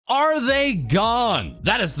Are they gone?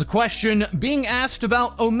 That is the question being asked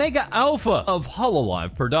about Omegaα of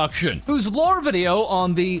Hololive production, whose lore video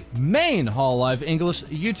on the main Hololive English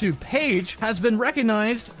YouTube page has been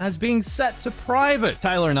recognized as being set to private.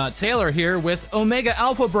 Tyler Not Taylor here with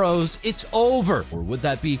Omegaα Bros, it's over. Or would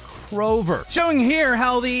that be Crover? Showing here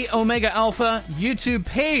how the Omegaα YouTube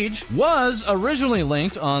page was originally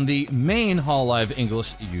linked on the main Hololive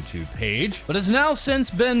English YouTube page, but has now since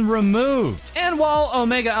been removed. And while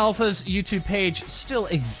Omegaα's YouTube page still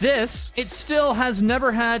exists, it still has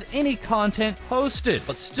never had any content posted,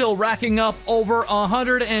 but still racking up over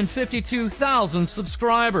 152,000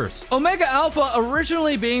 subscribers. Omegaα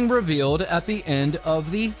originally being revealed at the end of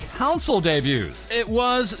the console debuts. It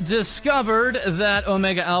was discovered that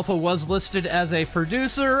Omegaα was listed as a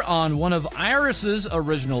producer on one of Iris's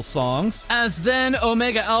original songs, as then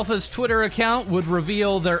Omegaα's Twitter account would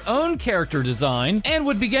reveal their own character design and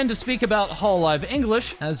would begin to speak about Hololive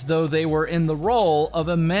English as though they were in the role of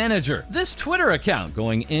a manager. This Twitter account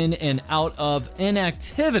going in and out of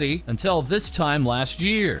inactivity until this time last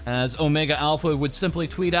year, as Omegaα would simply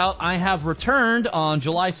tweet out, "I have returned" on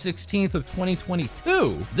July 16th of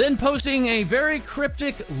 2022, then posting a very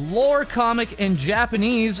cryptic lore comic in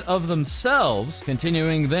Japanese of themselves,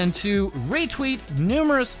 continuing then to retweet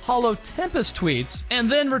numerous HoloTempest tweets, and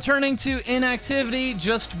then returning to inactivity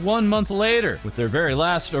just 1 month later, with their very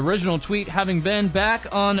last original tweet having been back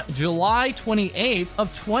on July 28th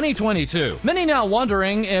of 2022. Many now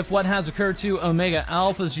wondering if what has occurred to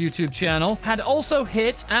Omegaα's YouTube channel had also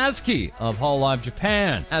hit ASCII of Hololive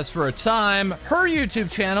Japan, as for a time, her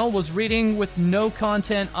YouTube channel was reading with no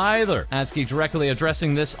content either. ASCII directly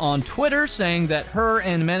addressing this on Twitter, saying that her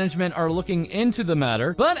and management are looking into the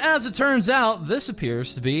matter, but as it turns out, this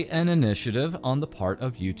appears to be an initiative on the part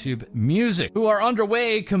of YouTube Music, who are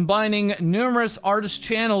underway combining numerous artist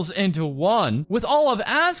channels into one, with all of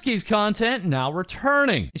ASCII's content now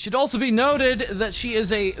returning. It should also be noted that she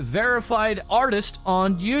is a verified artist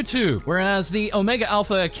on YouTube, whereas the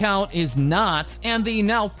Omegaα account is not, and the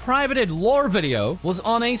now privated lore video was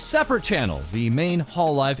on a separate channel, the main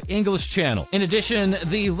Hololive English channel. In addition,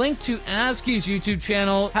 the link to ASCII's YouTube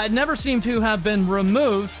channel had never seemed to have been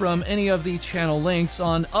removed from any of the channel links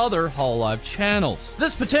on other Hololive channels.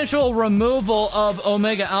 This potential removal of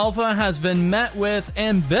Omegaα has been met with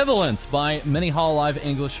ambivalence by many Hololive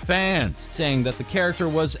English fans, saying that the character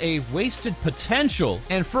was a wasted potential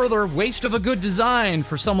and further waste of a good design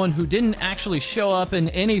for someone who didn't actually show up in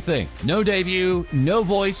anything. No debut, no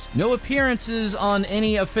voice, no appearances on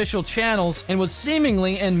any official channels, and was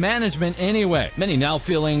seemingly in management anyway. Many now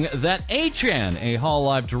feeling that A-chan, a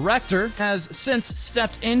Hololive director, has since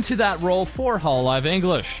stepped into that role for Hololive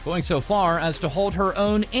English, going so far as to hold her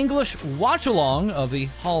own English watch-along of the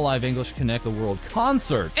Hololive English Connect the World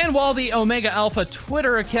concert. And while the Omegaα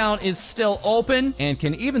Twitter account is still open and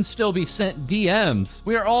can even still be sent DMs,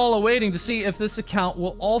 we are all awaiting to see if this account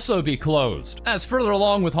will also be closed. As further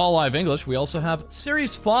along with Hololive English, we also have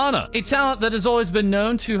Ceres Fauna, a talent that has always been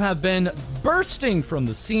known to have been bursting from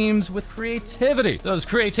the seams with creativity. Those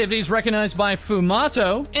creativities recognized by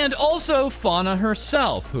Fumato, and also Fauna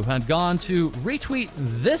herself, who had gone to retweet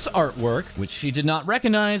this artwork, which she did not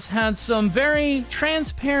recognize had some very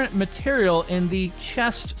transparent material in the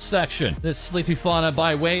chest section. This sleepy Fauna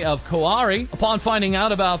by way of Koari. Upon finding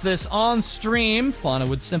out about this on stream, Fauna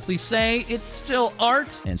would simply say it's still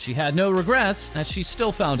art, and she had no regrets as she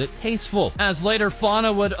still found it tasteful. As later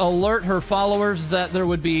Fauna would alert her followers that there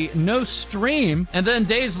would be no stream, and then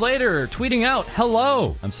days later tweeting out,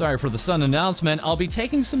 "Hello, I'm sorry for the sudden announcement, I'll be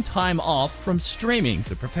taking some time off from streaming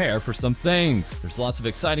to prepare for some things. There's lots of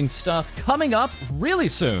exciting stuff coming up really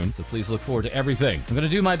soon, so please look forward to everything. I'm going to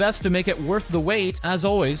do my best to make it worth the wait. As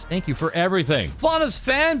always, thank you for everything." Fauna's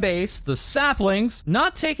fan base, the Saplings,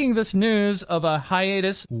 not taking this news of a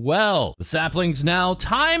hiatus well. The Saplings now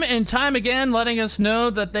time and time again letting us know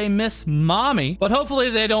that they miss mommy, but hopefully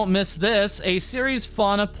they don't miss this, a Ceres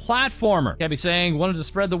Fauna platformer. Can't be saying wanted to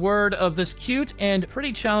spread the word of this cute and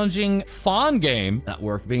pretty challenging fawn game. That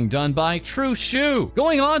work being done by True Shoe.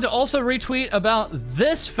 Going on to also retweet about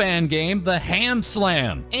this fan game, the Ham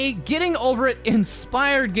Slam, a getting over it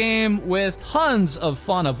inspired game with tons of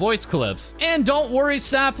Fauna voice clips. And don't worry,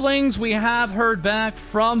 Saplings, we have heard back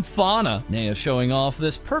from Fauna. Naya showing off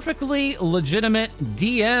this perfectly legitimate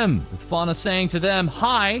DM, with Fauna saying to them,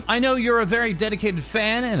 "Hi, I know you're a very dedicated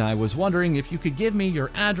fan, and I was wondering if you could give me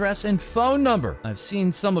your address and phone number. I've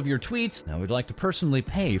seen some of your tweets, and I would like to personally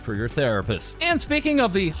pay for your therapist." And speaking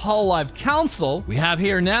of the Hololive Council, we have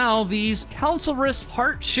here now these councilress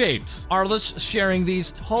heart shapes. Arliss sharing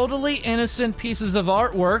these totally innocent pieces of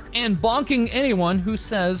artwork and bonking anyone who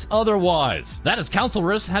says otherwise. members. That is,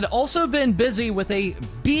 Councilress had also been busy with a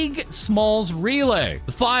Big Smalls relay,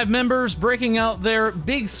 the 5 members breaking out their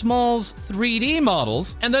Big Smalls 3D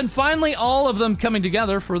models, and then finally all of them coming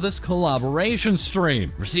together for this collaboration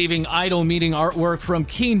stream, receiving idol meeting artwork from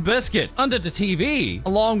Keen Biscuit, Undid to TV,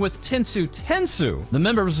 along with Tensu Tensu. The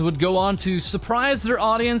members would go on to surprise their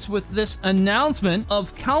audience with this announcement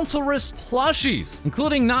of Councilress plushies,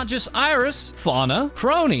 including not just Iris, Fauna,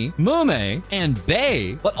 Crony, Mume, and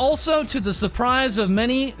Bae, but also, to the surprise of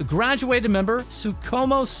many, graduated member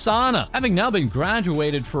Tsukumo Sana, having now been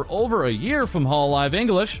graduated for over a year from Hololive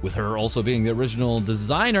English, with her also being the original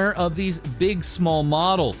designer of these big small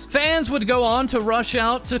models. Fans would go on to rush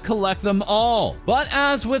out to collect them all. But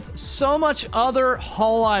as with so much other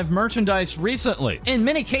Hololive merchandise recently, in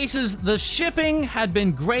many cases the shipping had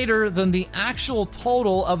been greater than the actual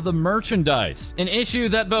total of the merchandise, an issue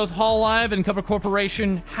that both Hololive and Cover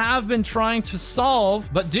Corporation have been trying to solve,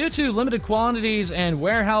 but due to limited quantities and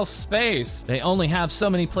warehouse space, they only have so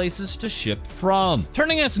many places to ship from.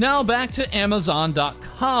 Turning us now back to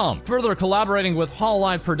Amazon.com, further collaborating with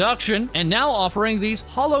Hololive Production, and now offering these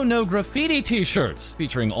Holo No Graffiti t-shirts,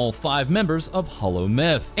 featuring all 5 members of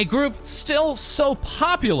HoloMyth, a group still so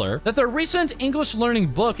popular that their recent English learning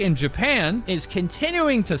book in Japan is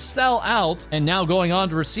continuing to sell out and now going on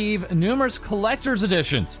to receive numerous collector's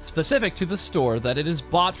editions specific to the store that it is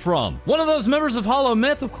bought from. One of those members of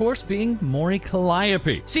HoloMyth, of course, being Mori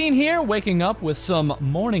Calliope, seen here waking up with some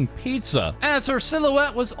morning pizza, as her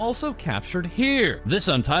silhouette was also captured here. This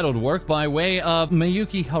untitled work by way of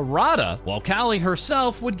Miyuki Harada, while Callie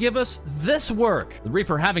herself would give us this work, the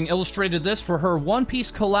Reaper having illustrated this for her One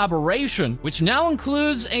Piece collaboration, which now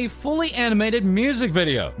includes a fully animated music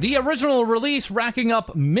video. The original release racking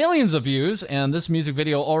up millions of views, and this music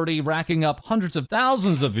video already racking up hundreds of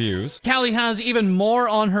thousands of views. Callie has even more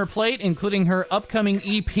on her plate, including her upcoming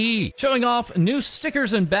EP, showing off new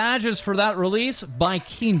stickers and badges for that release by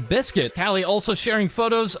Keen Biscuit. Callie also sharing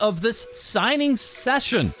photos of this signing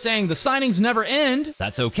session, saying the signings never end.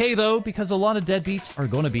 That's okay though, because a lot of deadbeats are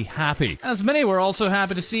going to be happy. As many were also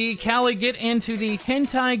happy to see Callie get into the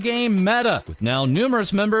hentai game meta, with now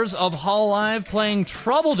numerous members of Hololive playing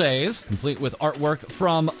Trouble Days, complete with artwork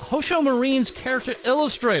from Hosho Marine's character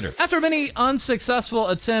illustrator. After many unsuccessful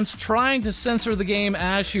attempts trying to censor the game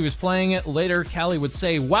as she was playing it, later Callie would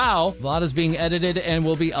say, "Wow, VOD is being edited and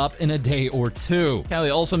will be up in a day or 2. Callie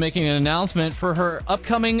also making an announcement for her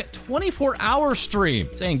upcoming 24-hour stream,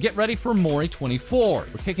 saying, "Get ready for Mori 24.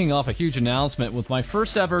 We're kicking off a huge announcement with my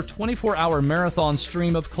first ever 24-hour marathon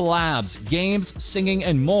stream of collabs, games, singing,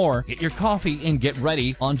 and more. Get your coffee and get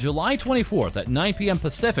ready on July 24th at 9 p.m.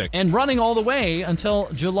 Pacific, and running all the way until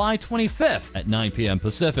July 25th at 9 p.m.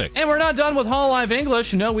 Pacific." And we're not done with Hololive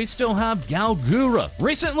English. No, we still have Gawr,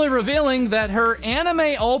 recently revealing that her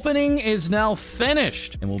anime opening is now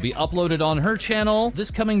finished and will be uploaded on her channel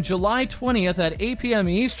this coming July 20th at 8 p.m.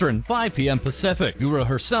 Eastern, 5 p.m. Pacific. Gura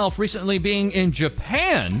herself recently being in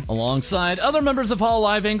Japan alongside other members of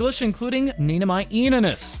Hololive English, including Ninomae,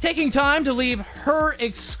 taking time to leave her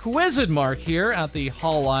exquisite mark here at the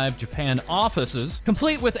Hololive Japan offices,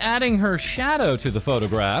 complete with adding her shadow to the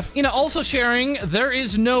photograph. Ina also sharing, "There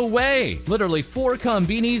is no way. Literally 4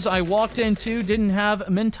 konbinis I walked into didn't have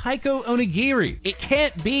mentaiko onigiri. It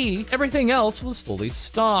can't be. Everything else was fully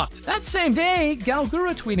stocked." That same day,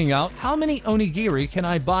 Gawr tweeting out, "How many onigiri can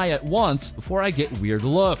I buy at once before I get weird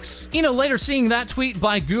looks?" Ina later seeing that tweet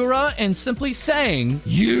by Gura and simply saying,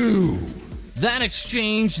 "You." That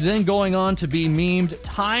exchange then going on to be memed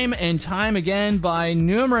time and time again by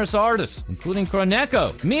numerous artists, including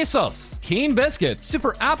Kroneko, Misos, Keen Biscuit,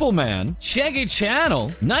 Super Appleman, Shaggy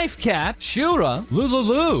Channel, Knife Cat, Shura,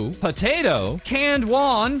 Lululu, Potato, Canned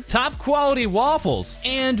Wan, Top Quality Waffles,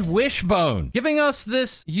 and Wishbone, giving us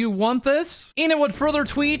this "You want this?" Ina would further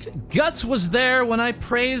tweet, "Guts was there when I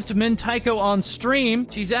praised Mentaiko on stream.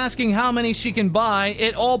 She's asking how many she can buy.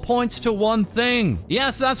 It all points to one thing."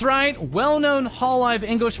 Yes, that's right. Well-known Hololive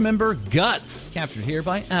English member Guts, captured here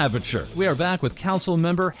by Aperture. We are back with council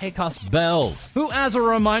member Hakos Baelz, who, as a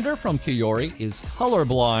reminder from Kiyori, is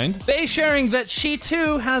colorblind. They sharing that she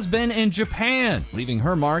too has been in Japan, leaving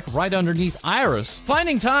her mark right underneath Iris,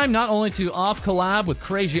 finding time not only to off-collab with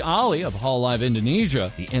Crazy Ali of Hololive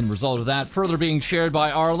Indonesia, the end result of that further being shared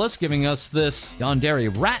by Arliss, giving us this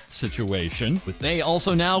Yandere rat situation, with they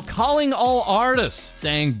also now calling all artists,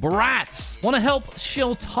 saying, "Brats, want to help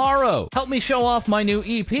Shiltaro, help me show off my new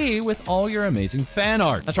EP with all your amazing fan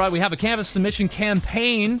art. That's right, we have a canvas submission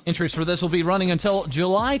campaign. Entries for this will be running until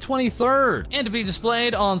July 23rd and to be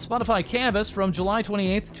displayed on Spotify Canvas from July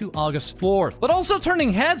 28th to August 4th. But also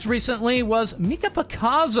turning heads recently was Mika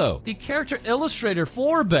Picasso, the character illustrator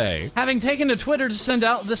for Bae, having taken to Twitter to send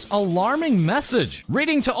out this alarming message.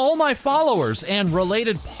 Reading to all my followers and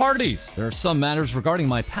related parties, there are some matters regarding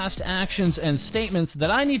my past actions and statements that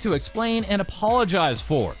I need to explain and apologize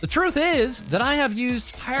for. The truth is that I have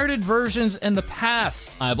used pirated versions in the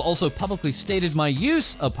past. I have also publicly stated my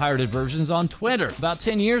use of pirated versions on Twitter. About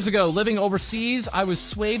 10 years ago, living overseas, I was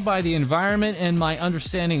swayed by the environment and my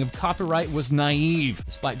understanding of copyright was naive.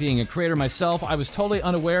 Despite being a creator myself, I was totally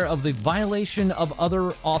unaware of the violation of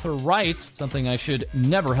other author rights, something I should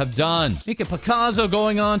never have done. Mika Picasso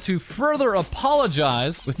going on to further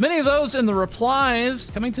apologize, with many of those in the replies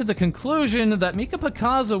coming to the conclusion that Mika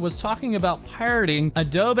Picasso was talking about pirating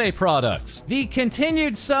Adobe products. The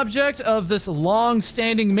continued subject of this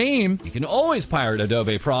long-standing meme, you can always pirate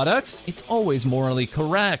Adobe products. It's always morally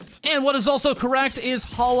correct. And what is also correct is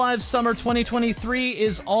Hololive Summer 2023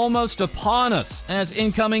 is almost upon us, as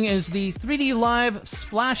incoming is the 3D Live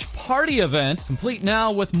Splash Party event, complete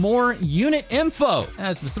now with more unit info,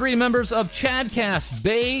 as the three members of Chadcast,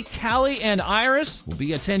 Bae, Callie, and Iris will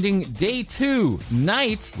be attending Day 2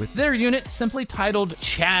 night with their unit simply titled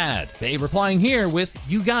Chad. Bae replying here with,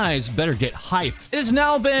 "You guys better get hyped." It has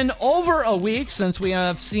now been over a week since we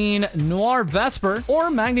have seen Noir Vesper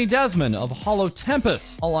or Magni Desmond of Holo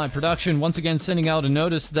Tempest. Hololive Production once again sending out a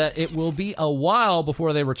notice that it will be a while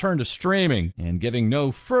before they return to streaming, and giving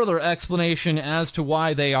no further explanation as to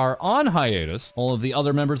why they are on hiatus. All of the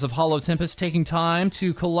other members of Holo Tempest taking time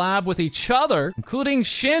to collab with each other, including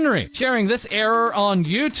Shinri, sharing this error on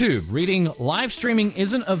YouTube, reading, "Live streaming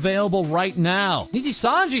isn't available right now."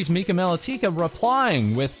 Nizisanji's Mika Melatika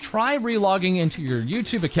replying with, "Try relogging into your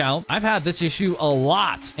YouTube account. I've had this issue a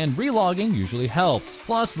lot, and relogging usually helps.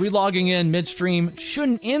 Plus, relogging in midstream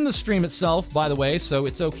shouldn't end the stream itself, by the way, so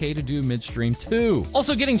it's okay to do midstream too."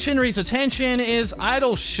 Also getting Shinri's attention is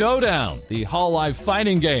Idol Showdown, the Hololive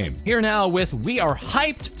fighting game. Here now with, "We are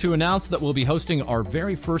hyped to announce that we'll be hosting our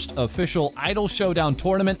very first official Idol Showdown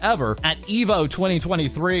tournament ever at EVO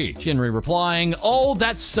 2023. Shinri replying, "Oh,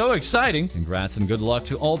 that's so exciting. Congrats and good luck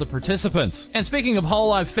to all the participants." And speaking of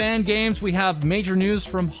Hololive fan games, we have major news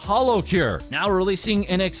from HoloCure, now releasing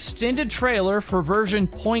an extended trailer for version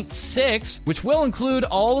 0.6, which will include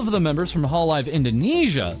all of the members from Hololive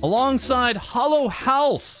Indonesia, alongside Holo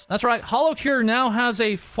House. That's right, HoloCure now has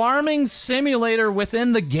a farming simulator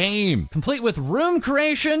within the game, complete with room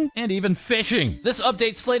creation and even fishing. This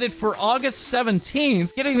update slated for August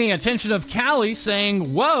 17th, getting the attention of Callie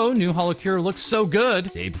saying, "Whoa, new HoloCure looks so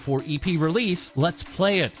good. Day before EP release, let's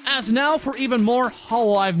play it." As now for even more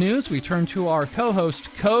Hololive news, we turn to our co-host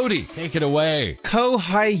Co-Dee. Take it away.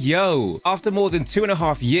 Hi yo! After more than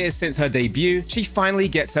 2.5 years since her debut, she finally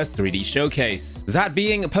gets her 3D showcase. That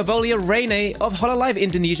being Pavolia Rene of Hololive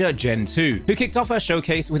Indonesia Gen 2, who kicked off her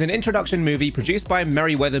showcase with an introduction movie produced by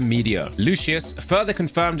Merryweather Media. Lucius further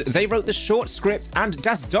confirmed they wrote the short script and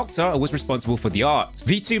Das Doctor was responsible for the art.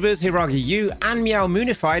 VTubers Hiragi Yu and Meow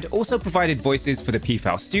Moonified also provided voices for the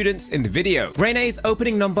PFAL students in the video. Rene's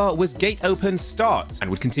opening number was Gate Open Start and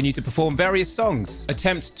would continue to perform various songs,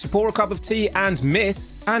 attempt to pour a cup of tea and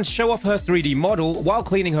miss, and show off her 3D model while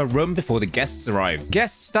cleaning her room before the guests arrived.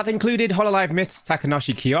 Guests that included Hololive Myth's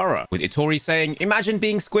Takanashi Kiara, with Itori saying, "Imagine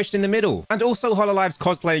being squished in the middle," and also Hololive's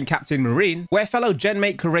cosplaying Captain Marine, where fellow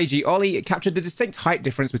genmate Kureiji Ollie captured the distinct height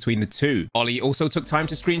difference between the two. Ollie also took time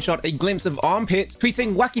to screenshot a glimpse of Armpit,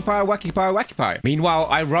 tweeting "Wakipai, Wakipai, Wakipai." Meanwhile,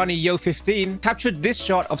 Irani Yo15 captured this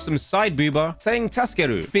shot of some side boober saying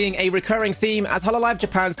Taskeru, being a recurring theme as Hololive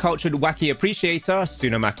Japan's cultured wacky appreciator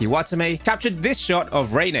Tsunamaki Watame captured this shot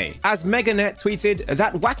of Rene, as Meganet tweeted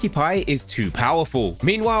that Wakipai is too powerful.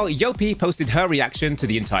 Meanwhile, Yopi posted her reaction to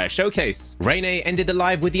the entire showcase. Rene ended the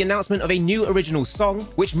live with the announcement of a new original song,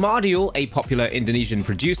 which Mardial, a popular Indonesian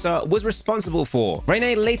producer, was responsible for.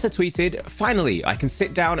 Rene later tweeted, "Finally, I can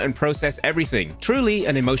sit down and process everything. Truly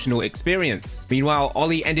an emotional experience." Meanwhile,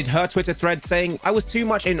 Ollie ended her Twitter thread saying, "I was too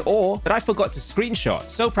much in awe that I forgot to screenshot.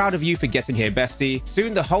 So proud of you for getting here, bestie.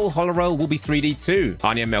 Soon the whole Holorow will be 3D too."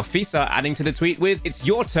 Anya Melfisa adding to the tweet with, "It's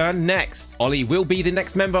your turn next." Ollie will be the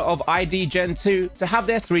next member of ID Gen 2 to have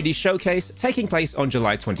their 3D showcase taking place on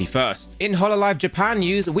July 21st. In Hololive Japan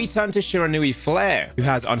news, we turn to Shiranui Flair, who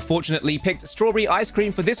has unfortunately picked strawberry ice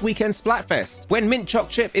cream for this weekend's Splatfest, when mint choc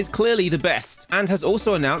chip is clearly the best, and has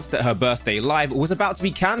also announced that her birthday live was about to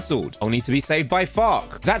be cancelled, only to be saved by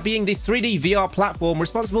Fark, that being the 3D VR platform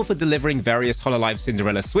responsible for delivering various Hololive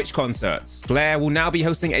Cinderella Switch concerts. Flair will now be be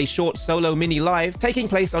hosting a short solo mini live taking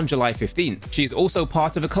place on July 15th. She's also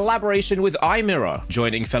part of a collaboration with iMirror,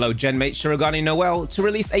 joining fellow Genmate Shirogane Noelle to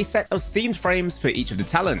release a set of themed frames for each of the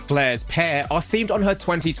talent. Flair's pair are themed on her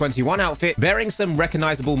 2021 outfit, bearing some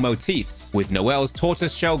recognizable motifs, with Noelle's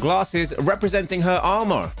tortoiseshell glasses representing her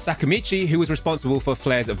armor. Sakamichi, who was responsible for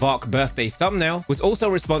Flair's Vark birthday thumbnail, was also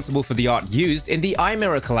responsible for the art used in the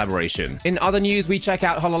iMirror collaboration. In other news, we check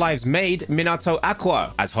out Hololive's maid, Minato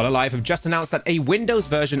Aqua, as Hololive have just announced that a Windows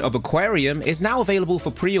version of Aquarium is now available for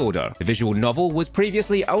pre-order. The visual novel was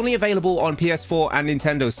previously only available on PS4 and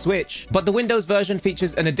Nintendo Switch, but the Windows version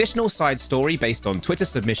features an additional side story based on Twitter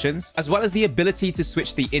submissions, as well as the ability to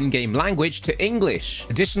switch the in-game language to English.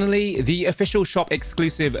 Additionally, the official shop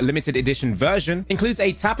exclusive limited edition version includes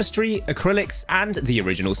a tapestry, acrylics, and the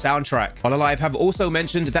original soundtrack. Hololive have also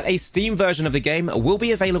mentioned that a Steam version of the game will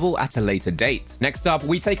be available at a later date. Next up,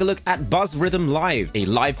 we take a look at Buzz Rhythm Live, a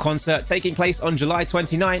live concert taking place on July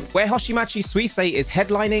 29th, where Hoshimachi Suisei is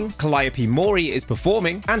headlining, Calliope Mori is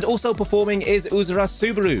performing, and also performing is Uzura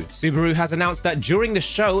Subaru. Subaru has announced that during the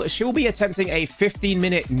show, she will be attempting a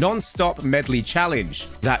 15-minute non-stop medley challenge.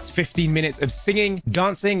 That's 15 minutes of singing,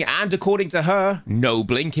 dancing, and according to her, no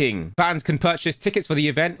blinking. Fans can purchase tickets for the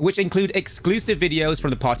event, which include exclusive videos from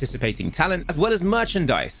the participating talent, as well as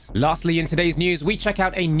merchandise. Lastly, in today's news, we check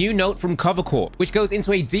out a new note from Cover Corp, which goes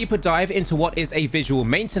into a deeper dive into what is a visual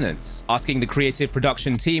maintenance, asking the creative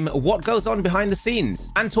production team what goes on behind the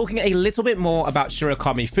scenes, and talking a little bit more about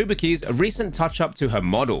Shirakami Fubuki's recent touch-up to her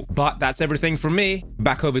model. But that's everything from me.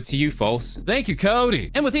 Back over to you, False. Thank you,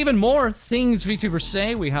 Co-Dee. And with even more things VTubers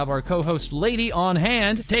say, we have our co-host Lae-Dee on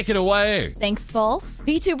hand. Take it away. Thanks, False.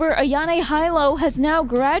 VTuber Ayane Hilo has now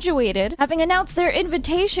graduated, having announced their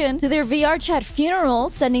invitation to their VR chat funeral,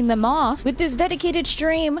 sending them off with this dedicated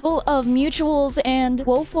stream full of mutuals and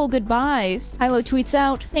woeful goodbyes. Hilo tweets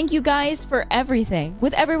out, "Thank you guys for everything,"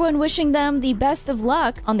 with everyone wishing them the best of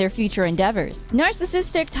luck on their future endeavors.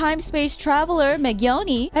 Narcissistic time-space traveler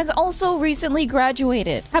Megioni has also recently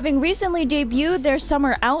graduated, having recently debuted their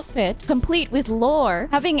summer outfit, complete with lore,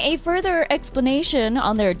 having a further explanation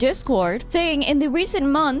on their Discord, saying, "In the recent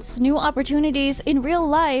months, new opportunities in real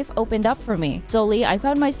life opened up for me. Solely, I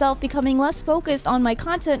found myself becoming less focused on my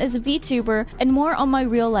content as a VTuber and more on my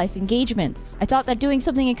real-life engagements. I thought that doing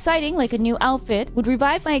something exciting like a new outfit would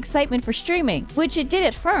revive my excitement for streaming, which it did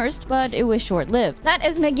at first, but it was short-lived." That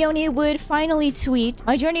as Megioni would finally tweet,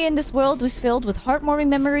 "My journey in this world was filled with heartwarming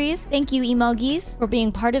memories. Thank you, emojis, for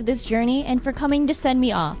being part of this journey and for coming to send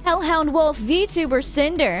me off." Hellhound Wolf VTuber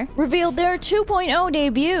Cinder revealed their 2.0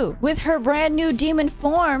 debut with her brand new demon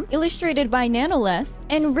form, illustrated by Nanoless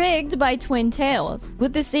and rigged by Twin Tails,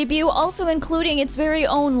 with this debut also including its very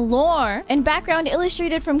own lore and background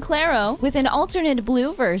illustrated from Claro with an alternate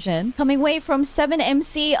blue version coming away from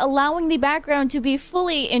 7MC, allowing the background to be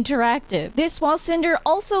fully interactive. This while Cinder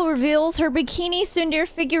also reveals her Bikini Cinder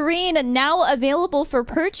figurine now available for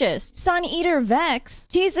purchase. Sun Eater Vex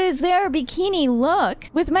teases their bikini look,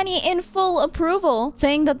 with many in full approval,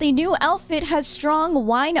 saying that the new outfit has strong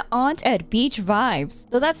wine aunt at beach vibes.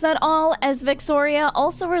 Though that's not all, as Vexoria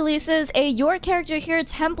also releases a Your Character Here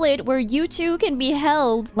template where you too can be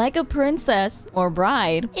held like a princess or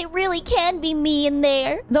bride. It really can be me in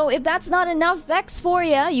there. Though if that's not enough Vex for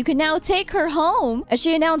ya, you can now take her home, as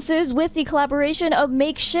she announces with the collaboration of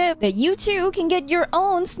Makeshift that you too can get your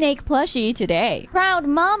own snake plushie today. Proud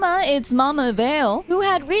mama, it's Mama Veil, who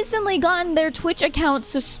had recently gotten their Twitch account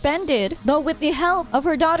suspended, though with the help of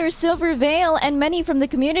her daughter Silver Veil and many from the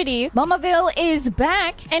community, Mama Veil is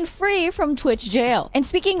back and free from Twitch jail. And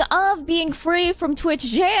speaking of being free from Twitch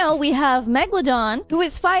jail, we have Megalodon, who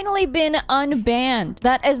has finally been unbanned.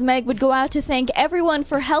 That as Meg would go out to thank everyone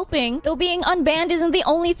for helping, though being unbanned isn't the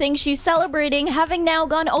only thing she's celebrating, having now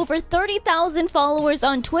gone over 30,000 followers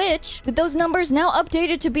on Twitch. With those numbers now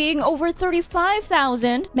updated to being over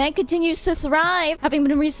 35,000, Meg continues to thrive, having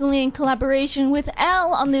been recently in collaboration with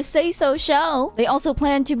Elle on the Say So show. They also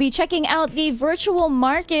plan to be checking out the virtual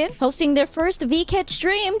market, hosting their first VCat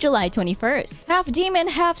stream July 21st. Half Demon,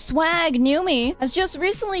 Half Swag Numi has just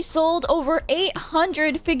recently sold over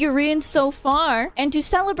 800 figurines so far, and to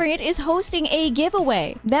celebrate is hosting a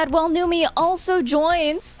giveaway. That while Numi also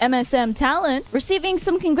joins MSM Talent, receiving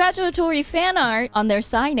some congratulatory fan art on their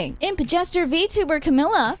signing. Imp Jester VTuber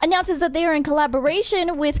Camilla announces that they are in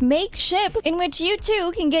collaboration with Makeshift, in which you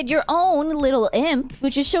too can get your own little imp,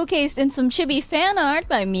 which is showcased in some chibi fan art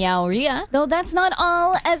by Meowria. Though that's not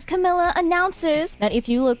all, as Camilla announces that if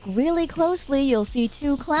you look really closely, you'll see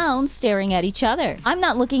two clowns staring at each other. I'm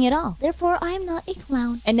not looking at all, therefore I am not a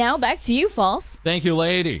clown. And now back to you, False. Thank you,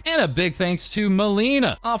 Lae-Dee. And a big thanks to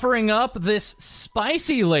Melina, offering up this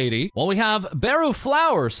spicy lady while we we have Baru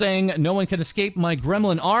Flower saying, no one can escape my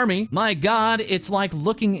gremlin army. My god, it's like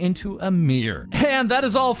looking into a mirror. And that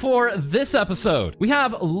is all for this episode. We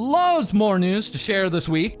have loads more news to share this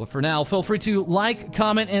week, but for now, feel free to like,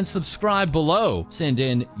 comment, and subscribe below. Send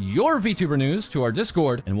in your VTuber news to our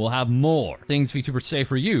Discord, and we'll have more things VTubers say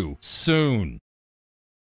for you soon.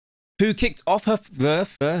 Who kicked off her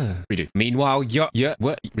redo. Meanwhile,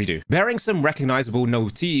 redo. Bearing some recognizable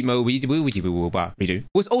redo,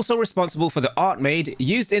 was also responsible for the art made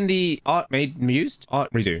used in the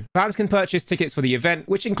redo. Fans can purchase tickets for the event,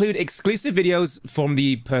 which include exclusive videos from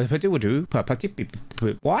the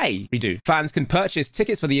redo. Fans can purchase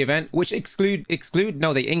tickets for the event, which include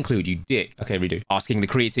you dick. Okay, redo. Asking the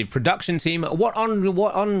creative production team what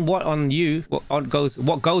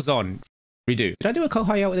goes on. Redo. Did I do a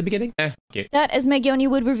kohai out at the beginning? Okay. That as Meg Yoni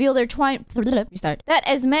would reveal their That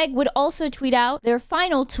as Meg would also tweet out their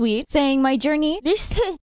final tweet saying, my journey